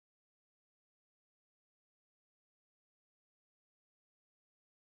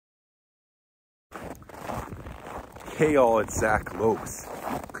Hey all, it's Zach Lopes.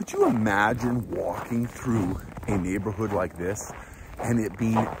 Could you imagine walking through a neighborhood like this and it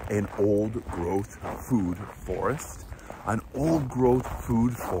being an old growth food forest? An old growth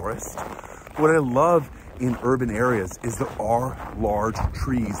food forest? What I love in urban areas is there are large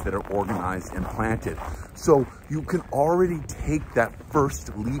trees that are organized and planted. So you can already take that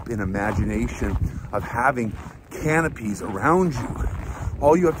first leap in imagination of having canopies around you.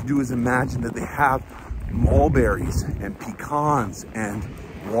 All you have to do is imagine that they have mulberries and pecans and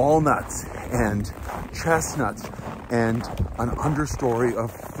walnuts and chestnuts and an understory of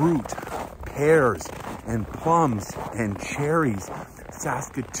fruit, pears and plums and cherries,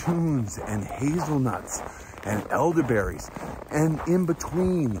 saskatoons and hazelnuts and elderberries, and in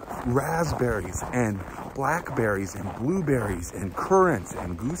between raspberries and blackberries and blueberries and currants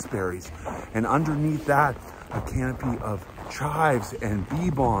and gooseberries, and underneath that a canopy of chives and bee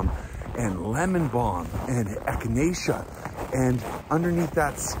balm and lemon balm and echinacea, and underneath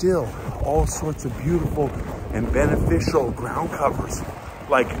that still all sorts of beautiful and beneficial ground covers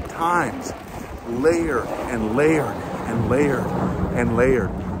like thymes, layered and layered and layered and layered.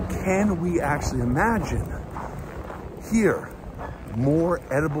 Can we actually imagine here more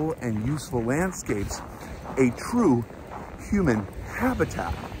edible and useful landscapes, a true human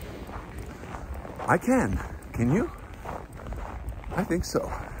habitat? I can you? I think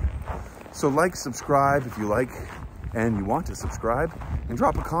so. So like, subscribe if you like and you want to subscribe, and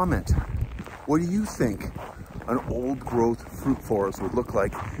drop a comment. What do you think an old growth fruit forest would look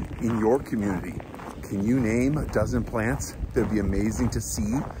like in your community? Can you name a dozen plants that would be amazing to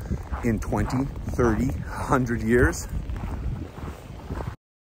see in 20, 30, 100 years?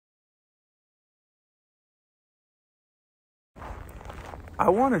 I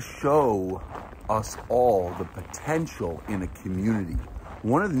want to show us all the potential in a community.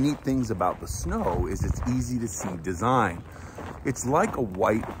 One of the neat things about the snow is it's easy to see design. It's like a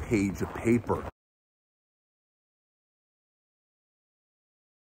white page of paper.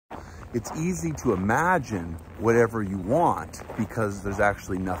 It's easy to imagine whatever you want because there's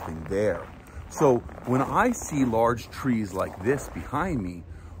actually nothing there. So when I see large trees like this behind me,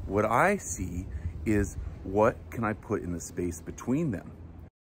 what I see is what can I put in the space between them?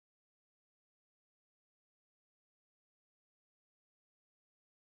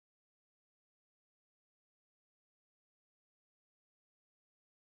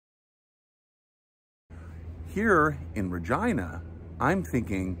 Here in Regina, I'm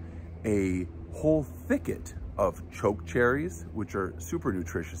thinking a whole thicket of choke cherries, which are super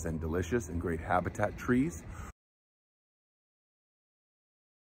nutritious and delicious and great habitat trees.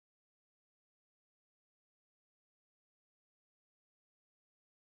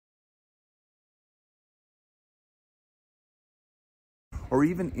 Or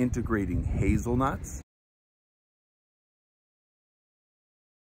even integrating hazelnuts.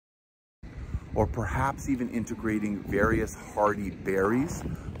 Or perhaps even integrating various hardy berries,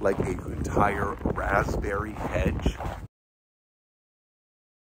 like an entire raspberry hedge.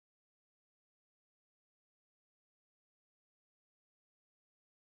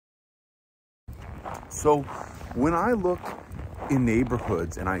 So when I look in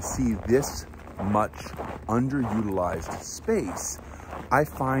neighborhoods and I see this much underutilized space, I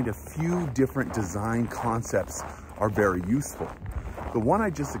find a few different design concepts are very useful. The one I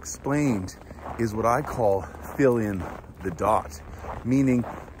just explained is what I call fill in the dot, meaning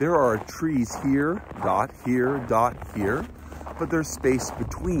there are trees here, dot here, dot here, but there's space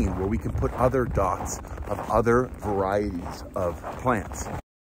between where we can put other dots of other varieties of plants.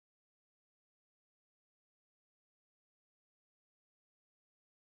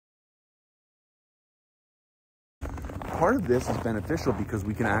 Part of this is beneficial because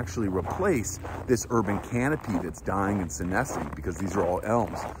we can actually replace this urban canopy that's dying and senescing, because these are all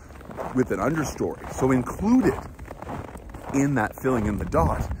elms, with an understory. So included in that filling in the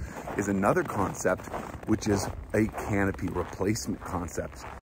dot is another concept, which is a canopy replacement concept.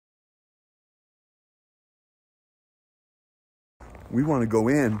 We want to go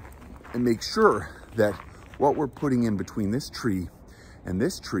in and make sure that what we're putting in between this tree and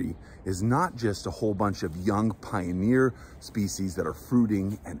this tree is not just a whole bunch of young pioneer species that are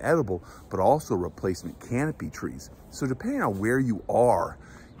fruiting and edible, but also replacement canopy trees. So depending on where you are,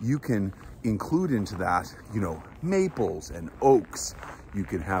 you can include into that, maples and oaks. You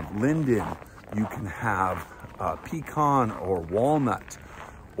can have linden. You can have pecan or walnut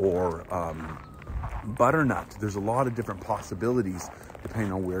or butternut. There's a lot of different possibilities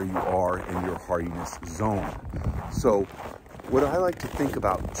depending on where you are in your hardiness zone. So what I like to think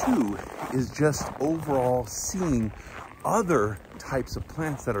about too is just overall seeing other types of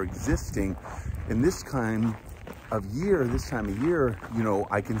plants that are existing in this kind of year, this time of year, you know,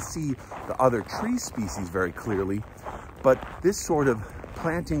 I can see the other tree species very clearly, but this sort of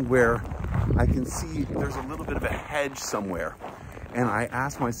planting where I can see there's a little bit of a hedge somewhere, and I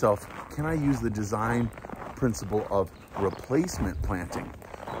ask myself, can I use the design principle of replacement planting,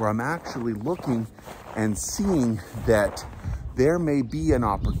 where I'm actually looking and seeing that there may be an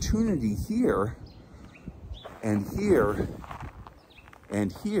opportunity here and here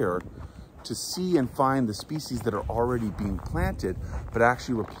and here to see and find the species that are already being planted, but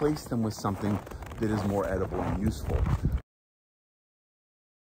actually replace them with something that is more edible and useful.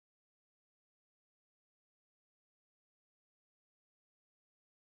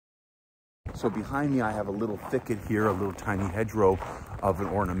 So behind me, I have a little thicket here, a little tiny hedgerow of an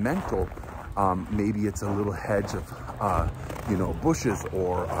ornamental. Maybe it's a little hedge of, you know, bushes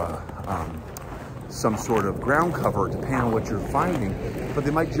or some sort of ground cover, depending on what you're finding, but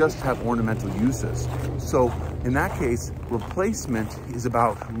they might just have ornamental uses. So in that case, replacement is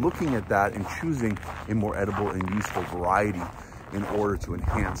about looking at that and choosing a more edible and useful variety in order to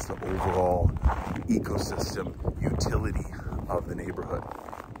enhance the overall ecosystem utility of the neighborhood.